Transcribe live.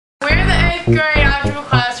grade algebra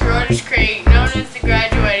class for Rogers Creek, known as the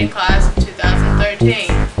graduating class of 2013.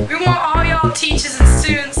 We want all y'all teachers and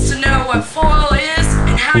students to know what FOIL is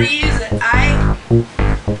and how to use it, aight?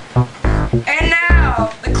 And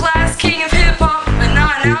now, the class king of hip-hop, but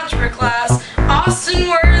not an algebra class, Austin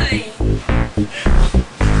Worthy.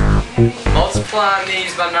 Multiplying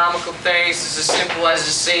these binomial things is as simple as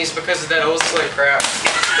it seems because of that old slick crap.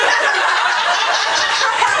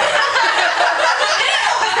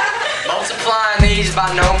 Multiplying these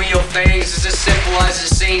binomial things is as simple as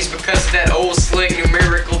it seems because of that old slick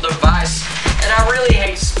numerical device. And I really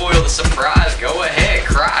hate to spoil the surprise. Go ahead,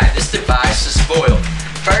 cry. This device is spoiled.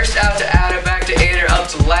 First out to add it, back to enter, up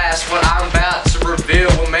to last. What I'm about to reveal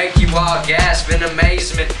will make you all gasp in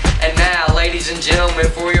amazement. And now, ladies and gentlemen,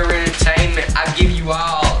 for your entertainment, I give you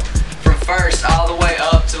all from first all the way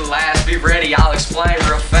up to last. Be ready, I'll explain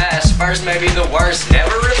real fast. First may be the worst,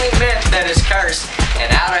 never really meant that it's cursed.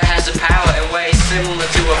 And outer has a power and ways similar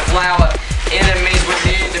to a flower. Enemies we're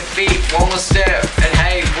near defeat, one more step, and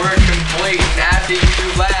hey, we're complete. And after you do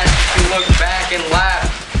last, you can look back and laugh.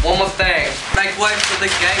 One more thing, make way for the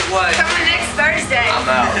gateway. Coming next Thursday. I'm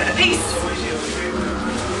out. Peace.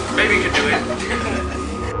 Maybe you could do it.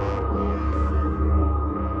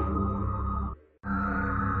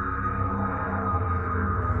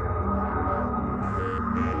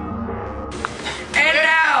 And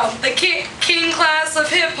now, the king class of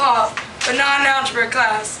hip-hop, but not an algebra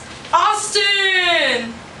class,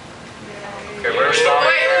 Austin! Okay, we're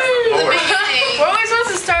starting. Were we supposed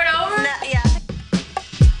to start over? No, yeah.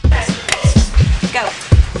 Go.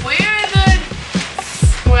 We're the...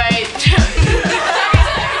 Wait.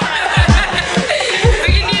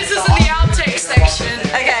 We can use this in the outtake section.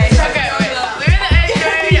 Okay. Okay, wait. We're the 8th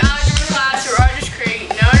grade algebra class for Rogers Creek,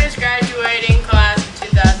 known as graduating class of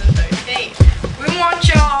 2013. We want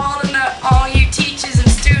y'all to know, all you teachers and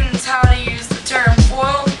students, how to use the term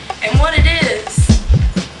FOIL and what it is.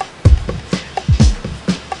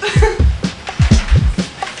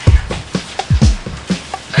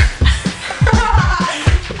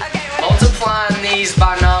 Multiplying these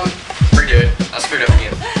binomial... Redo it. I screwed up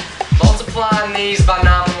again. Multiplying these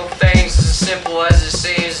binomial things is as simple as it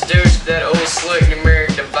seems due to that old slick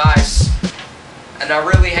numeric device. And I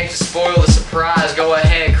really hate to spoil the surprise. Go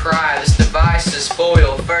ahead, cry. This device is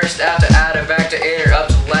foiled. First out to add it, back to enter,